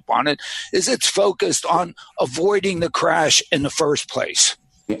pumped up on it, is it's focused on avoiding the crash in the first place.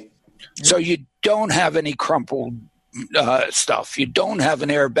 Yeah. So you don't have any crumpled stuff. You don't have an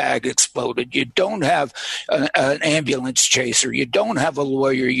airbag exploded. You don't have an ambulance chaser. You don't have a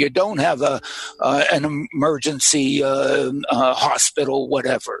lawyer. You don't have an emergency hospital,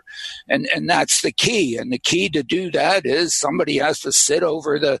 whatever. And that's the key. And the key to do that is somebody has to sit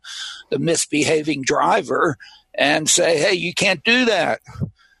over the misbehaving driver and say, hey, you can't do that.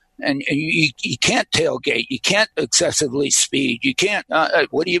 And you can't tailgate. You can't excessively speed. You can't.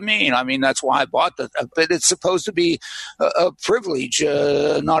 What do you mean? I mean, that's why I bought but it's supposed to be a privilege,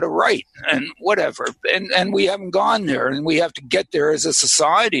 not a right, and whatever. And we haven't gone there, and we have to get there as a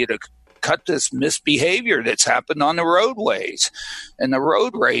society to cut this misbehavior that's happened on the roadways and the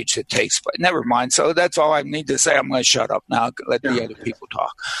road rage that takes place. Never mind. So that's all I need to say. I'm going to shut up now. Let the other people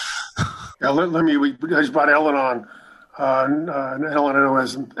talk. Yeah, I just brought Ellen on. And Ellen, I know,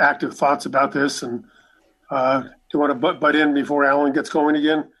 has some active thoughts about this. And do you want to butt in before Ellen gets going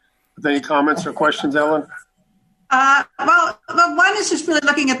again? With any comments or questions, Ellen? Well, one is just really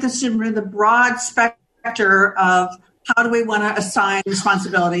looking at this in the broad spectrum of how do we want to assign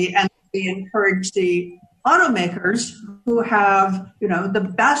responsibility, and we encourage the automakers who have,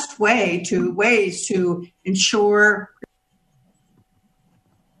 the best ways to ensure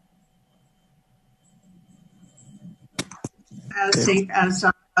as safe as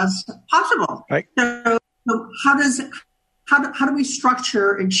possible. Right. So how do we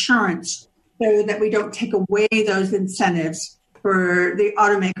structure insurance so that we don't take away those incentives for the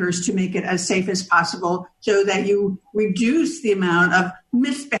automakers to make it as safe as possible, so that you reduce the amount of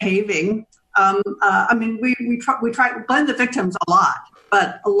misbehaving? We try to blame the victims a lot,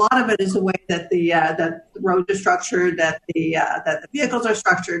 but a lot of it is the way that the roads are structured, that the vehicles are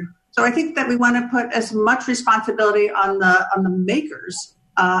structured. So I think that we want to put as much responsibility on the makers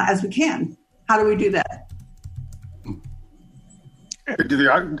as we can. How do we do that? Do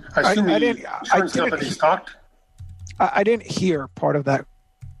the insurance companies talk? I didn't hear part of that.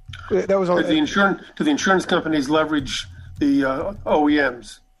 That was all. Do the insurance companies leverage the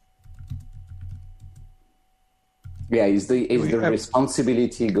OEMs? Yeah, is the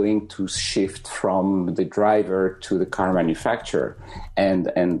responsibility going to shift from the driver to the car manufacturer?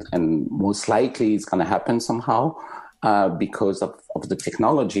 And most likely it's going to happen somehow because of the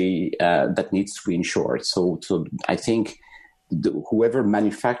technology that needs to be insured. So I think whoever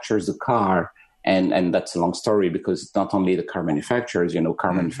manufactures the car, and that's a long story because it's not only the car manufacturers.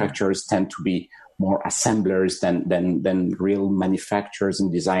 Car manufacturers tend to be more assemblers than real manufacturers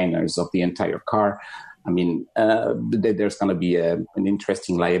and designers of the entire car. I mean, there's going to be an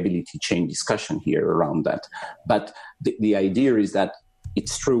interesting liability chain discussion here around that. But the idea is that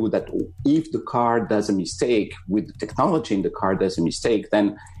it's true that if the car does a mistake, with the technology in the car does a mistake,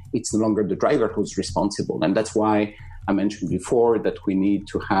 then it's no longer the driver who's responsible. And that's why I mentioned before that we need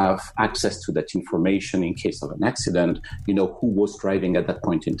to have access to that information in case of an accident, who was driving at that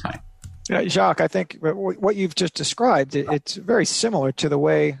point in time. Yeah, Jacques, I think what you've just described, it's very similar to the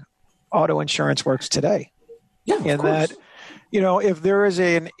way auto insurance works today. Yeah, of course. That, if there is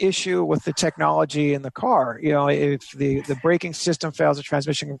an issue with the technology in the car, if the braking system fails, the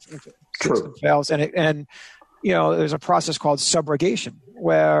transmission system fails, and there's a process called subrogation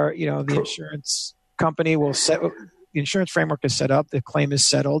where, the insurance company will the insurance framework is set up, the claim is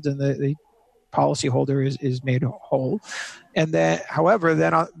settled, and the policyholder is made whole. And then, however,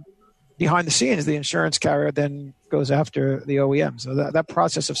 the behind the scenes, the insurance carrier then goes after the OEM. So that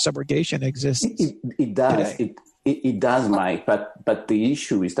process of subrogation exists. It does. Today. It does, Mike. But the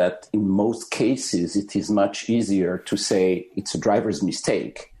issue is that in most cases, it is much easier to say it's a driver's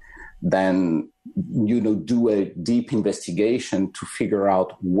mistake than do a deep investigation to figure out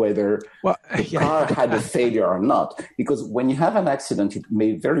whether the car had a failure or not. Because when you have an accident, it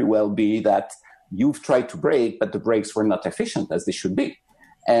may very well be that you've tried to brake, but the brakes were not efficient as they should be.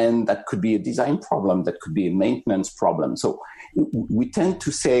 And that could be a design problem, that could be a maintenance problem. So we tend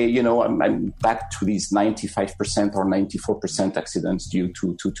to say, I'm back to these 95% or 94% accidents due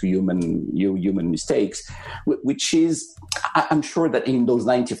to human mistakes, which is, I'm sure that in those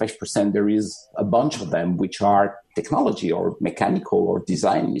 95%, there is a bunch of them which are technology or mechanical or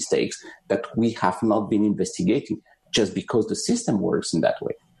design mistakes that we have not been investigating just because the system works in that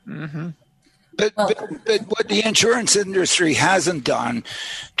way. Mm-hmm. But what the insurance industry hasn't done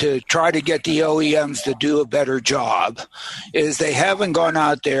to try to get the OEMs to do a better job is they haven't gone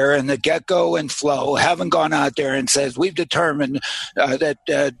out there, and the Gecko and Flow haven't gone out there and says, we've determined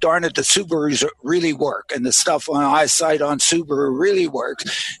that, darn it, the Subarus really work, and the stuff on EyeSight on Subaru really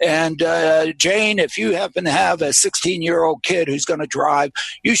works. And Jane, if you happen to have a 16-year-old kid who's going to drive,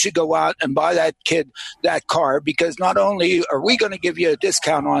 you should go out and buy that kid that car, because not only are we going to give you a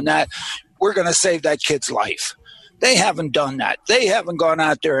discount on that, we're going to save that kid's life. They haven't done that. They haven't gone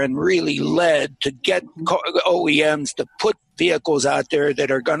out there and really led to get OEMs to put vehicles out there that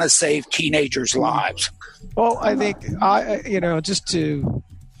are going to save teenagers' lives. Well, I think, just to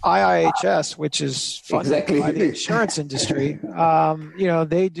IIHS, which is funded by the insurance industry,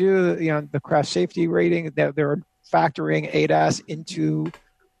 they do, the crash safety rating, they're factoring ADAS into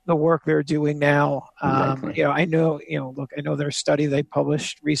the work they're doing now. Exactly. I know their study they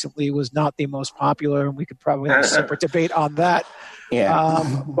published recently was not the most popular, and we could probably have a separate debate on that.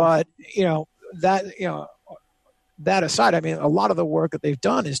 Yeah. But that aside, I mean, a lot of the work that they've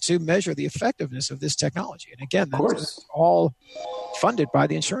done is to measure the effectiveness of this technology. And again, that's all funded by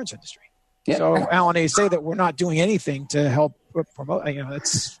the insurance industry. Yeah. So, Alan, you say that we're not doing anything to help promote,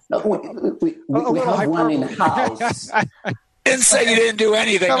 it's... We have one in-house. Didn't say you didn't do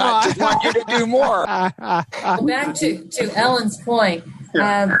anything. I just want you to do more. Back to Ellen's point,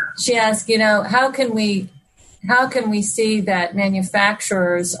 she asked, how can we see that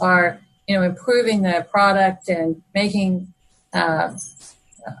manufacturers are, improving the product and making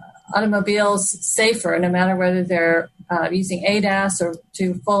automobiles safer, no matter whether they're using ADAS or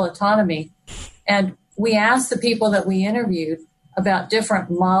to full autonomy. And we asked the people that we interviewed about different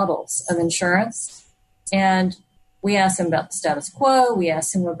models of insurance, and we asked them about the status quo. We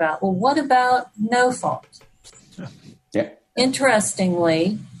asked them about, what about no fault? Yeah.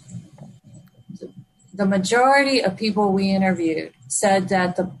 Interestingly, the majority of people we interviewed said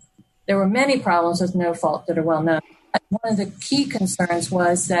that there were many problems with no fault that are well known. One of the key concerns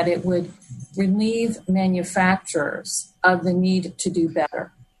was that it would relieve manufacturers of the need to do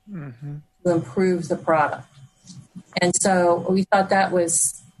better, to improve the product. And so we thought that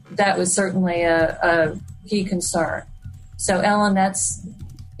was certainly a key concern. So, Ellen, that's,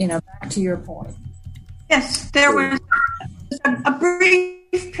 back to your point. Yes, there was a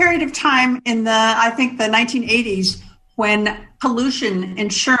brief period of time in the 1980s when pollution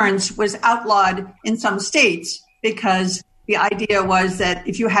insurance was outlawed in some states, because the idea was that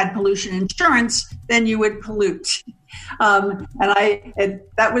if you had pollution insurance, then you would pollute.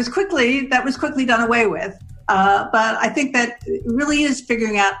 That was quickly done away with. But I think that it really is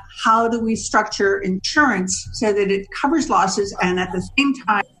figuring out how do we structure insurance so that it covers losses and at the same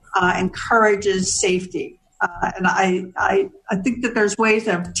time encourages safety. And I think that there's ways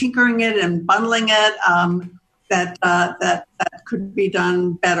of tinkering it and bundling it that could be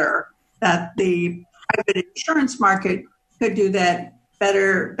done better. That the private insurance market could do that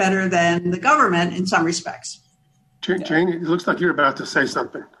better than the government in some respects. Jane, it looks like you're about to say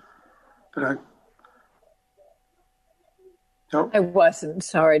something. Did I? No? I wasn't.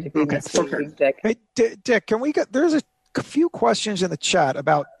 Sorry to be misleading, Dick. Hey, Dick, can we get? There's a few questions in the chat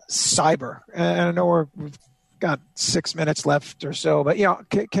about cyber, and I know we've got 6 minutes left or so, but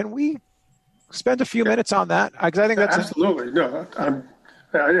can we spend a few minutes on that? Because I think that's absolutely no.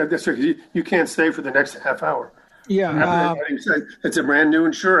 That's right. You can't stay for the next half hour. Yeah, it's a brand new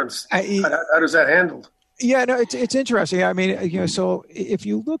insurance. How does that handle? Yeah, no, it's interesting. I mean, so if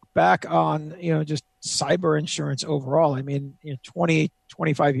you look back on, just cyber insurance overall, I mean, 20,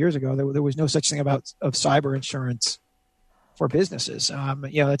 25 years ago, there was no such thing of cyber insurance for businesses.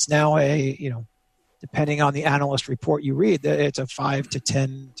 It's now depending on the analyst report you read, that it's a $5 to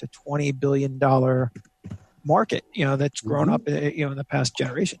 $10 to $20 billion market, that's grown up, in the past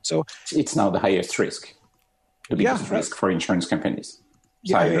generation. So it's now the highest risk, the biggest risk for insurance companies.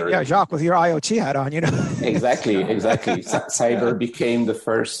 Yeah, Jacques, with your IoT hat on, Exactly. Cyber became the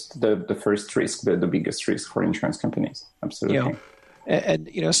first risk, the biggest risk for insurance companies. Absolutely. And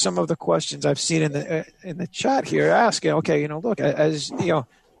some of the questions I've seen in the chat here asking, okay, look, as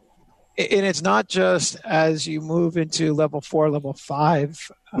and it's not just as you move into level 4, level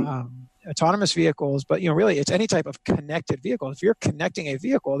 5 autonomous vehicles, but really it's any type of connected vehicle. If you're connecting a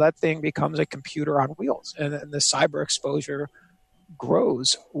vehicle, that thing becomes a computer on wheels, and the cyber exposure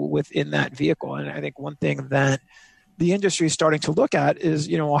grows within that vehicle. And I think one thing that the industry is starting to look at is,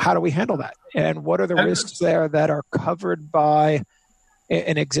 how do we handle that? And what are the risks there that are covered by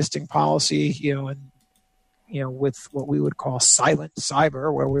an existing policy, with what we would call silent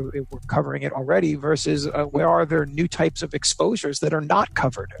cyber, where we're covering it already, versus where are there new types of exposures that are not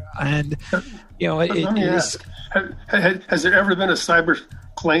covered? And, let me ask, has there ever been a cyber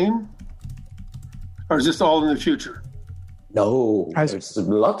claim? Or is this all in the future? No, there's a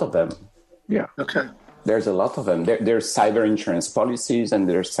lot of them. Yeah. Okay. There's a lot of them. There's cyber insurance policies and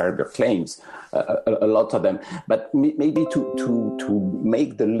there's cyber claims, a lot of them. But maybe to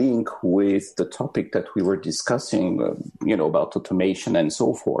make the link with the topic that we were discussing, about automation and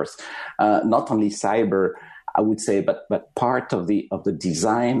so forth, not only cyber, I would say, but part of the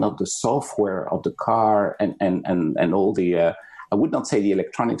design of the software of the car and all the I would not say the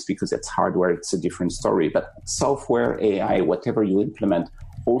electronics because it's hardware, it's a different story, but software, AI, whatever you implement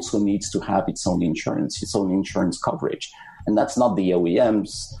also needs to have its own insurance coverage. And that's not the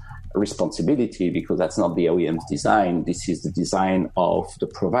OEM's responsibility because that's not the OEM's design. This is the design of the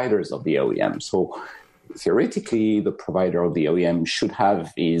providers of the OEM. So theoretically, the provider of the OEM should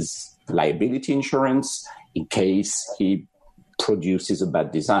have his liability insurance in case he produces a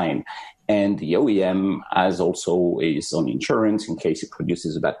bad design. And the OEM has also his own insurance in case it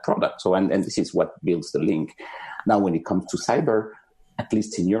produces a bad product. So, and this is what builds the link. Now, when it comes to cyber, at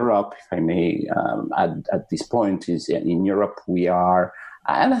least in Europe, if I may add at this point, is in Europe we are,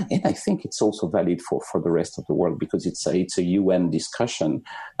 and I think it's also valid for the rest of the world because it's a UN discussion.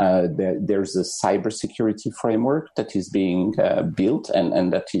 There's a cybersecurity framework that is being built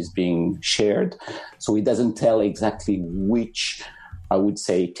and that is being shared. So it doesn't tell exactly which, I would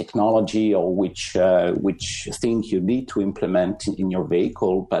say, technology or which thing you need to implement in your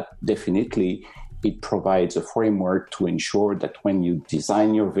vehicle, but definitely it provides a framework to ensure that when you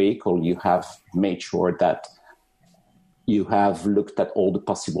design your vehicle, you have made sure that you have looked at all the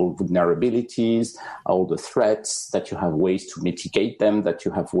possible vulnerabilities, all the threats, that you have ways to mitigate them, that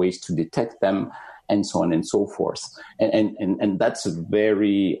you have ways to detect them, and so on and so forth. And that's a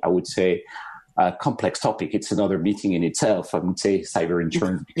very, I would say, complex topic. It's another meeting in itself. I would say cyber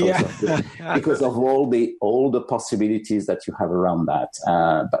insurance because of all the possibilities that you have around that.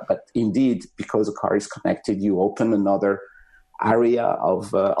 But indeed, because a car is connected, you open another area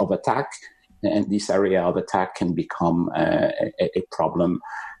of attack, and this area of attack can become a problem,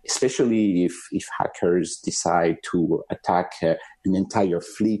 especially if hackers decide to attack an entire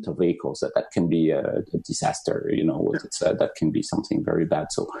fleet of vehicles. That can be a disaster, that can be something very bad.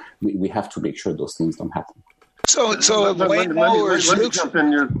 So we have to make sure those things don't happen. So let me jump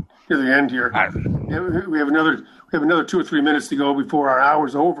in near the end here. We have another 2 or 3 minutes to go before our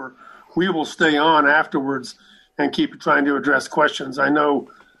hour's over. We will stay on afterwards and keep trying to address questions. I know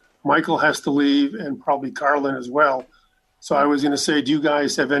Michael has to leave and probably Carlin as well. So I was going to say, do you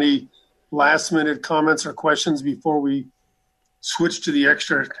guys have any last-minute comments or questions before we switch to the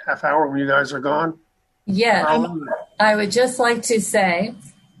extra half hour when you guys are gone? Yeah, I would just like to say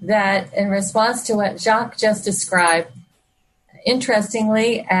that in response to what Jacques just described,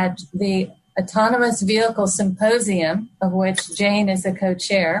 interestingly, at the Autonomous Vehicle Symposium, of which Jane is the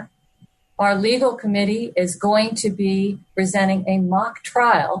co-chair, our legal committee is going to be presenting a mock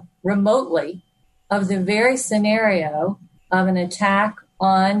trial remotely of the very scenario of an attack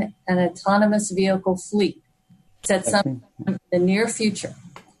on an autonomous vehicle fleet. It's at some in the near future.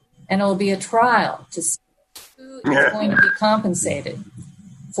 And it will be a trial to see who is going to be compensated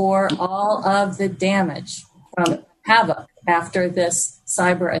for all of the damage from havoc after this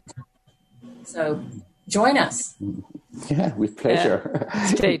cyber attack. So join us. Yeah, with pleasure.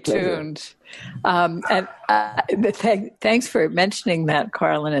 Stay tuned. Thanks for mentioning that,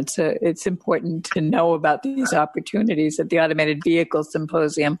 Carlin. It's important to know about these opportunities at the Automated Vehicle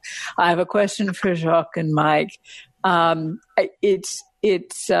Symposium. I have a question for Jacques and Mike. It's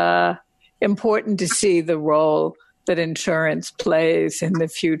important to see the role that insurance plays in the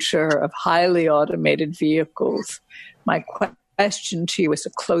future of highly automated vehicles. My question to you is a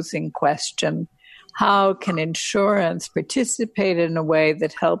closing question. how can insurance participate in a way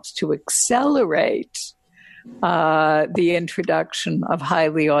that helps to accelerate the introduction of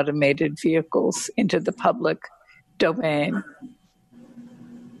highly automated vehicles into the public domain?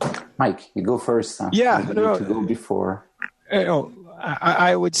 Mike, you go first. Yeah, to go before.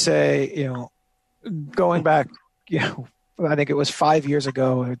 I would say, going back, I think it was 5 years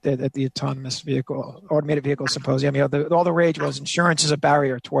ago at the Automated Vehicle Symposium. All the rage was insurance is a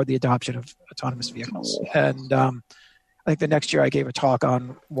barrier toward the adoption of autonomous vehicles, and I think the next year I gave a talk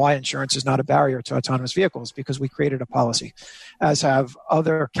on why insurance is not a barrier to autonomous vehicles, because we created a policy, as have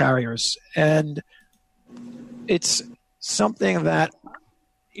other carriers, and it's something that,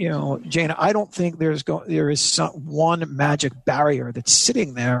 Jane, I don't think there is one magic barrier that's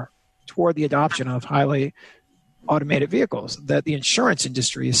sitting there toward the adoption of highly automated vehicles that the insurance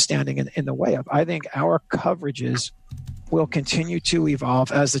industry is standing in the way of. I think our coverages will continue to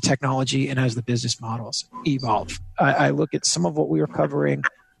evolve as the technology and as the business models evolve. I look at some of what we were covering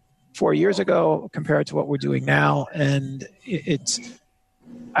 4 years ago compared to what we're doing now, and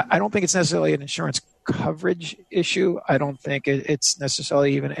I don't think it's necessarily an insurance coverage issue. I don't think it's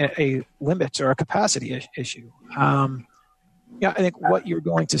necessarily even a limit or a capacity issue. I think what you're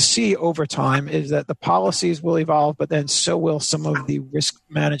going to see over time is that the policies will evolve, but then so will some of the risk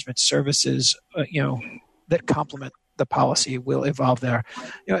management services, that complement the policy will evolve there.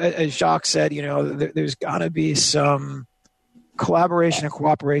 As Jacques said, there's got to be some collaboration and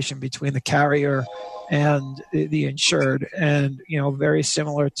cooperation between the carrier and the insured, and very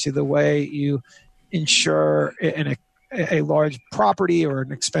similar to the way you insure in a large property or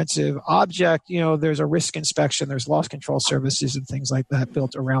an expensive object. There's a risk inspection, there's loss control services and things like that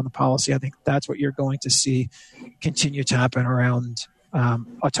built around the policy. I think that's what you're going to see continue to happen around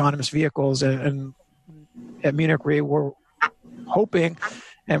autonomous vehicles, and at Munich Re, we're hoping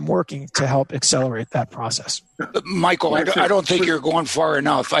and working to help accelerate that process. Michael, I don't think you're going far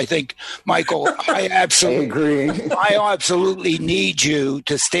enough. I think, Michael, I absolutely agree. I absolutely need you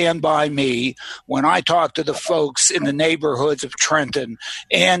to stand by me when I talk to the folks in the neighborhoods of Trenton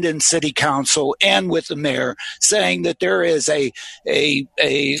and in city council and with the mayor, saying that there is a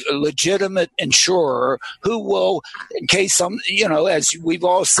legitimate insurer who will, in case as we've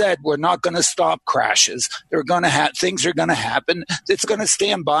all said, we're not going to stop crashes. They're going to things are going to happen. It's going to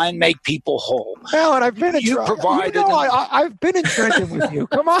stand by and make people whole. Alan, I've been I've been in Trenton with you.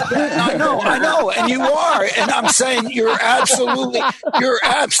 Come on. I know, and you are. And I'm saying you're absolutely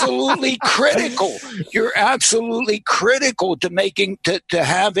critical. You're absolutely critical to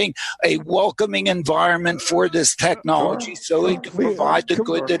having a welcoming environment for this technology, so it can provide the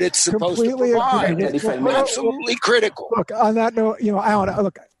good that it's supposed to provide. Absolutely critical. Look, on that note,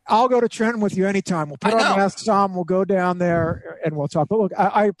 Alan, I'll go to Trenton with you anytime. We'll put our masks on. We'll go down there and we'll talk. But look,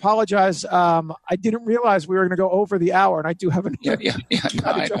 I apologize. I didn't realize we were going to go over the hour, and I do have an But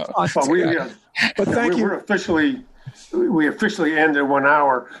thank you. We officially ended 1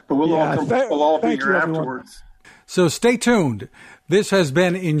 hour, but we'll all be here afterwards. So stay tuned. This has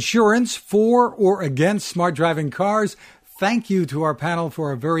been Insurance for or Against Smart Driving Cars. Thank you to our panel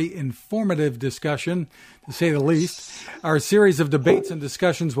for a very informative discussion, to say the least. Our series of debates and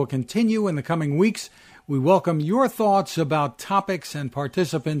discussions will continue in the coming weeks. We welcome your thoughts about topics and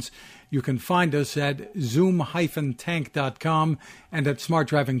participants. You can find us at zoom-tank.com and at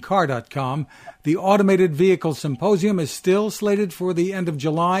smartdrivingcar.com. The Automated Vehicle Symposium is still slated for the end of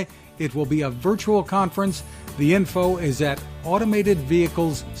July. It will be a virtual conference. The info is at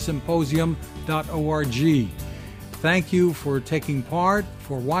automatedvehiclessymposium.org. Thank you for taking part,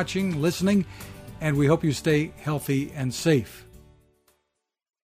 for watching, listening, and we hope you stay healthy and safe.